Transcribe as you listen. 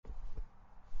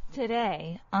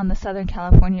Today, on the Southern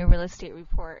California Real Estate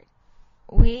Report,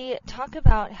 we talk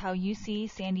about how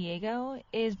UC San Diego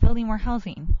is building more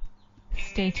housing.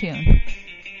 Stay tuned.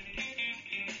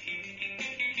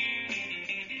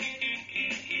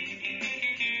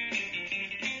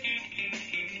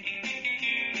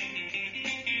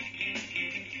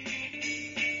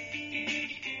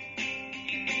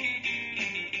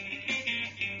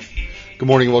 Good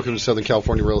morning and welcome to Southern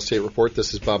California Real Estate Report.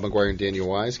 This is Bob McGuire and Daniel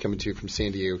Wise coming to you from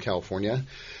San Diego, California.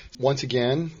 Once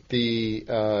again,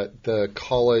 the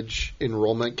college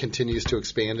enrollment continues to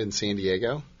expand in San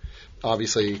Diego.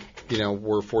 Obviously,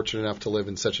 we're fortunate enough to live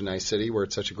in such a nice city where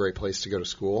it's such a great place to go to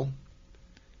school.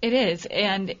 It is,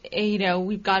 and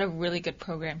we've got a really good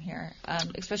program here,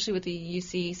 especially with the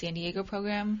UC San Diego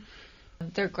program.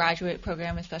 Their graduate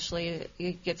program, especially,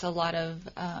 it gets a lot of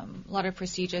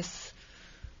prestigious.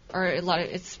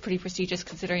 It's pretty prestigious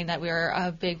considering that we are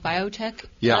a big biotech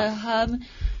hub.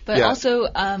 But also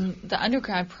the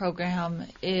undergrad program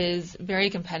is very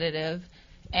competitive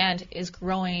and is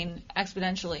growing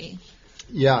exponentially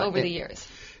over the years.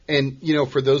 And,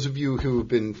 for those of you who have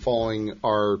been following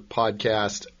our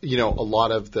podcast, a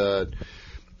lot of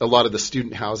the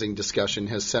student housing discussion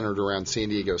has centered around San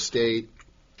Diego State.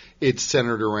 It's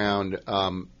centered around,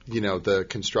 the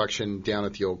construction down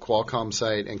at the old Qualcomm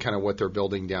site and kind of what they're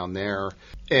building down there.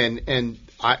 And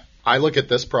I look at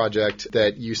this project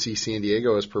that UC San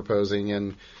Diego is proposing,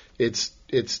 and it's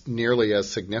nearly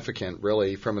as significant,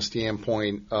 really, from a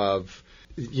standpoint of,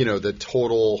 the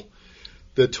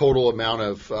total amount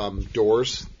of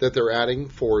doors that they're adding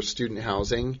for student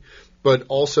housing, but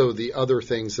also the other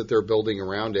things that they're building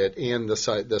around it and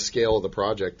the scale of the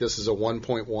project. This is a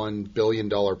 $1.1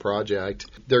 billion project.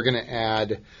 They're going to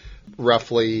add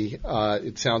roughly,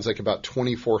 it sounds like about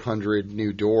 2,400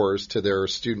 new doors to their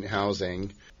student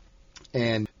housing.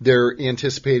 And they're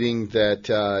anticipating that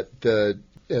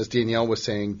as Danielle was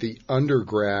saying, the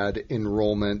undergrad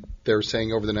enrollment, they're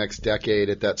saying over the next decade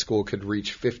at that school could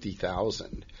reach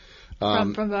 50,000.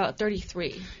 From about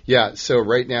 33. Yeah, so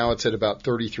right now it's at about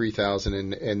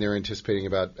 33,000, and they're anticipating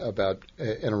about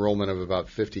an enrollment of about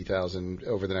 50,000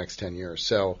 over the next 10 years.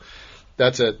 So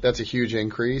that's a huge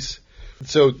increase.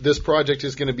 So this project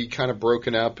is going to be kind of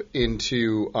broken up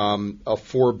into a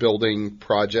 4-building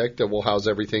project that will house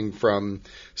everything from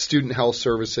student health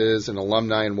services, an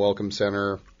alumni and welcome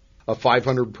center, a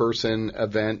 500-person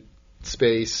event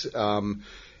space, and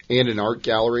an art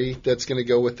gallery that's going to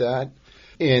go with that.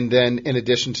 And then in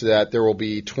addition to that, there will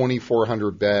be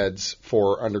 2,400 beds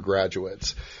for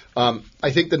undergraduates.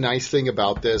 I think the nice thing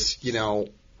about this,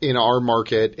 in our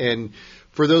market, and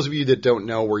for those of you that don't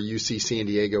know where UC San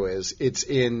Diego is, it's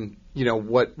in,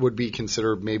 what would be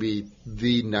considered maybe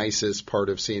the nicest part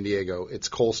of San Diego. It's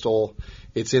coastal.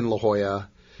 It's in La Jolla.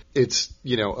 It's,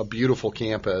 a beautiful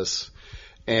campus.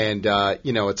 And,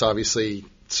 it's obviously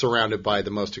surrounded by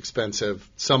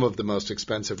some of the most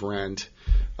expensive rent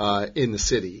in the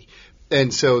city.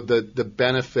 And so the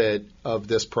benefit of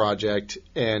this project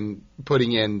and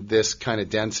putting in this kind of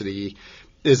density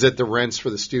is that the rents for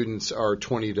the students are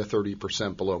 20 to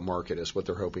 30% below market is what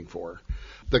they're hoping for.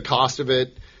 The cost of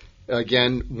it,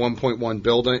 again,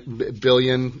 $1.1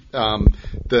 billion.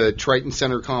 The Triton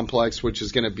Center complex, which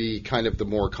is going to be kind of the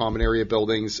more common area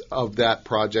buildings of that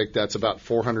project, that's about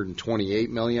 $428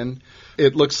 million.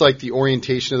 It looks like the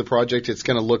orientation of the project, it's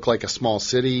going to look like a small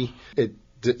city.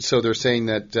 So they're saying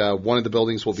that one of the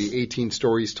buildings will be 18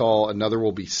 stories tall, another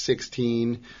will be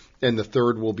 16, and the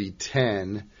third will be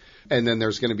 10. And then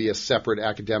there's going to be a separate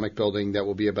academic building that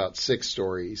will be about 6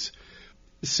 stories.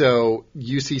 So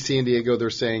UC San Diego, they're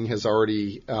saying, has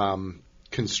already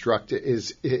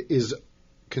is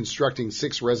constructing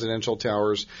 6 residential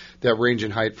towers that range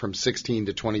in height from 16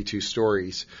 to 22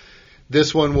 stories.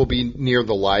 This one will be near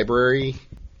the library,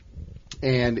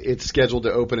 and it's scheduled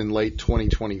to open in late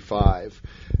 2025.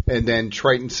 And then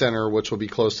Triton Center, which will be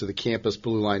close to the campus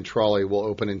Blue Line trolley, will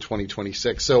open in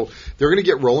 2026. So they're going to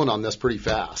get rolling on this pretty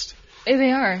fast.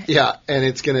 They are. Yeah, and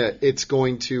it's going to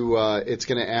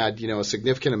add, a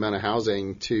significant amount of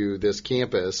housing to this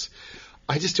campus.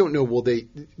 I just don't know. Will they?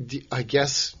 I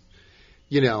guess,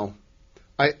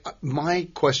 my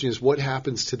question is, what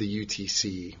happens to the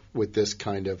UTC with this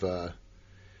kind of a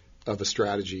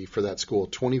strategy for that school?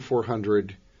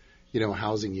 2,400,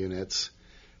 housing units.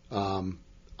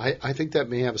 I think that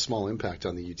may have a small impact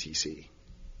on the UTC.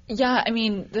 Yeah, I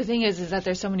mean, the thing is that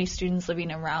there's so many students living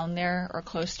around there or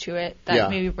close to it that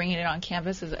maybe bringing it on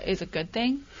campus is a good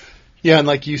thing. Yeah, and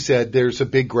like you said, there's a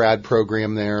big grad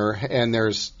program there, and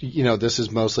there's, this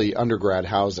is mostly undergrad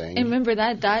housing. And remember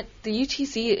that the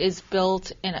UTC is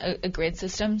built in a grid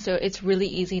system, so it's really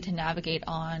easy to navigate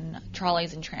on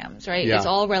trolleys and trams, right? Yeah. It's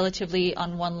all relatively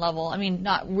on one level. I mean,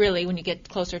 not really. When you get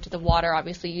closer to the water,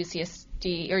 obviously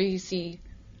UC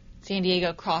San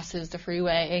Diego crosses the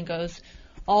freeway and goes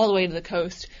all the way to the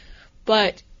coast.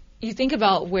 But you think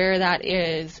about where that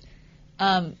is.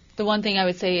 The one thing I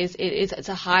would say is it's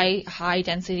a high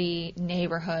density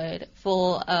neighborhood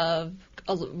full of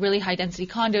really high density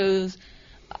condos.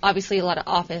 Obviously, a lot of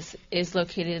office is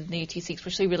located in the UTC,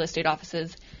 especially real estate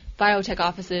offices, biotech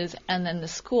offices, and then the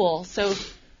school. So,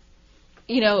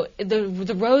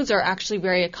 the roads are actually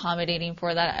very accommodating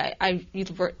for that. I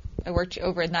worked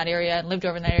over in that area and lived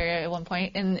over in that area at one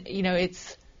point, and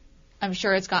I'm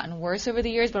sure it's gotten worse over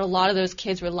the years, but a lot of those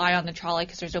kids rely on the trolley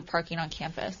because there's no parking on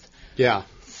campus. Yeah.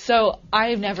 So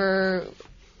I've never,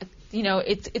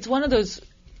 it's one of those,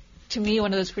 to me,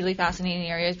 one of those really fascinating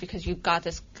areas because you've got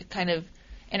this kind of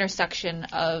intersection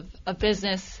of a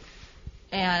business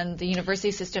and the university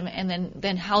system and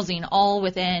then housing all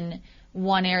within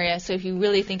one area. So if you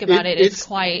really think about it's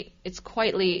quite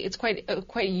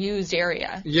a used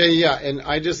area. Yeah. And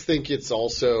I just think it's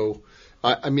also,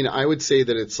 I would say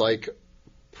that it's like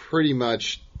pretty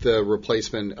much the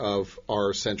replacement of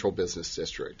our central business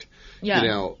district.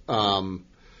 Yeah.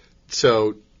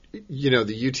 So,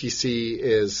 the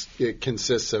UTC it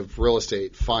consists of real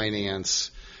estate,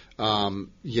 finance,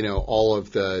 all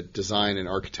of the design and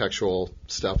architectural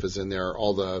stuff is in there.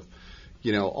 There's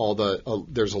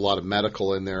a lot of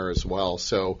medical in there as well.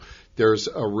 So there's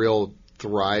a real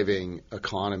thriving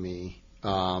economy,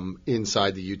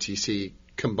 inside the UTC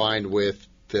combined with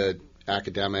the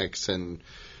academics and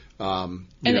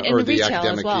the retail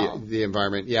academic, as well. the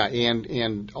environment,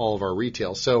 and all of our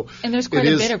retail. So and there's quite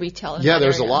a bit of retail. In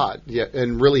there's area. a lot. Yeah,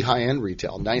 and really high end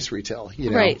retail, nice retail.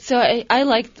 Right. So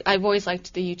I've always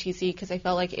liked the UTC because I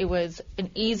felt like it was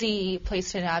an easy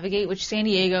place to navigate, which San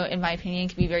Diego, in my opinion,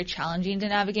 can be very challenging to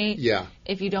navigate. Yeah.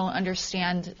 If you don't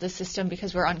understand the system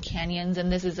because we're on canyons,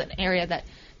 and this is an area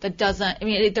that doesn't. I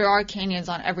mean, there are canyons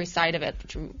on every side of it,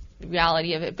 the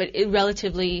reality of it, but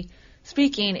relatively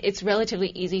speaking, it's relatively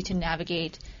easy to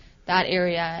navigate that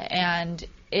area, and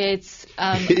it's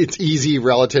it's easy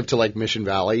relative to like Mission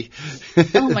Valley.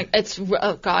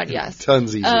 Oh God, yes,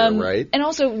 tons easier, right? And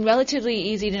also relatively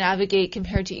easy to navigate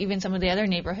compared to even some of the other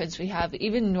neighborhoods we have.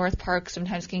 Even North Park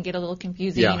sometimes can get a little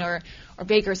confusing, or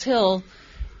Baker's Hill.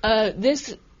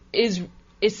 This is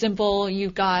simple.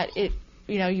 You've got it.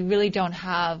 You really don't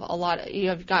have a lot.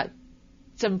 You've got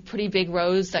some pretty big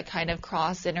roads that kind of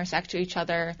intersect to each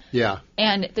other. Yeah.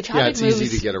 And the traffic moves. Yeah, it's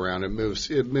easy to get around. It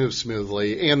moves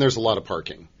smoothly, and there's a lot of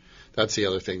parking. That's the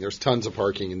other thing. There's tons of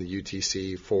parking in the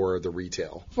UTC for the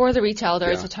retail. For the retail, there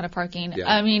is a ton of parking.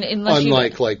 Yeah. I mean,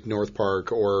 unlike like North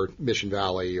Park or Mission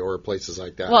Valley or places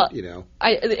like that. Well,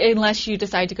 unless you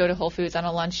decide to go to Whole Foods on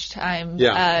a lunchtime,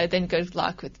 then good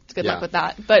luck with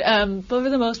that. But for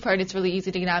the most part, it's really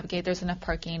easy to navigate. There's enough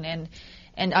parking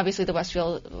and obviously the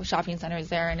Westfield Shopping Center is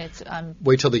there, and it's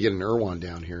wait till they get an Irwan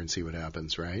down here and see what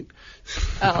happens, right?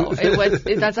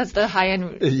 That's the high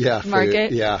end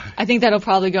market. Yeah, I think that'll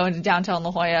probably go into downtown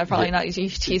La Jolla, probably not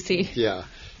UTC. Yeah,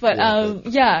 but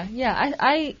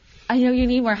I know you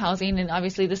need more housing, and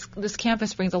obviously this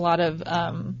campus brings a lot of.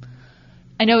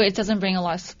 I know it doesn't bring a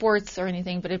lot of sports or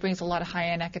anything, but it brings a lot of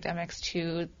high end academics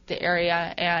to the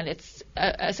area, and it's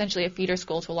essentially a feeder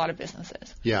school to a lot of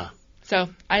businesses. Yeah. So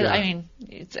I mean,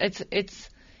 it's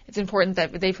important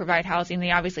that they provide housing.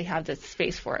 They obviously have the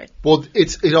space for it. Well,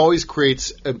 it always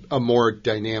creates a more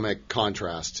dynamic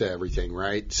contrast to everything,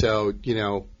 right? So in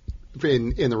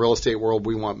the real estate world,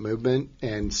 we want movement,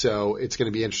 and so it's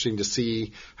going to be interesting to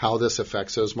see how this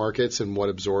affects those markets and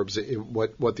what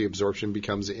the absorption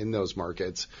becomes in those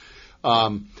markets.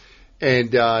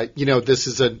 This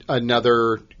is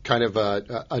another kind of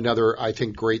another, I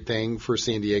think, great thing for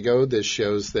San Diego. This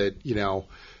shows that,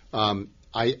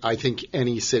 I think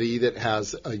any city that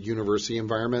has a university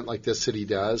environment like this city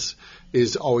does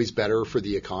is always better for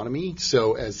the economy.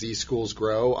 So as these schools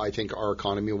grow, I think our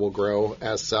economy will grow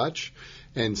as such.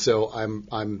 And so I'm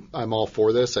all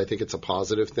for this. I think it's a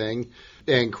positive thing.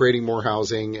 And creating more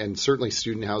housing, and certainly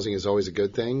student housing, is always a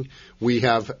good thing. We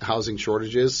have housing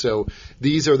shortages, so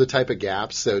these are the type of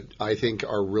gaps that I think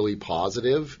are really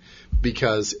positive,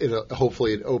 because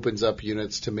hopefully it opens up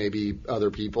units to maybe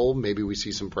other people. Maybe we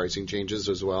see some pricing changes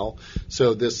as well.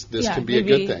 So this can be a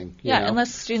good thing.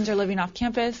 Unless students are living off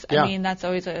campus. I mean, that's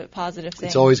always a positive thing.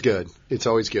 It's always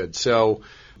good. So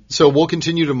So we'll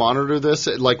continue to monitor this.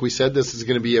 Like we said, this is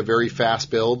going to be a very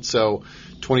fast build. So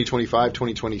 2025,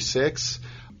 2026,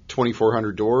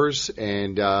 2,400 doors,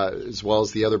 and as well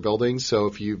as the other buildings. So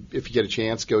if you get a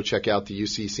chance, go check out the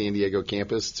UC San Diego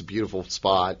campus. It's a beautiful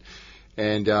spot.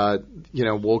 And,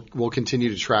 we'll continue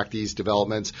to track these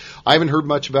developments. I haven't heard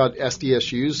much about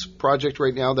SDSU's project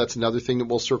right now. That's another thing that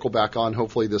we'll circle back on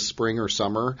hopefully this spring or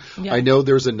summer. Yeah. I know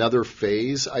there's another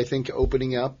phase, I think,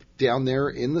 opening up down there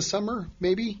in the summer,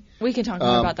 maybe. We can talk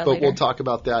more about that later. But we'll talk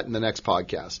about that in the next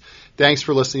podcast. Thanks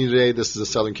for listening today. This is the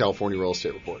Southern California Real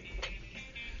Estate Report.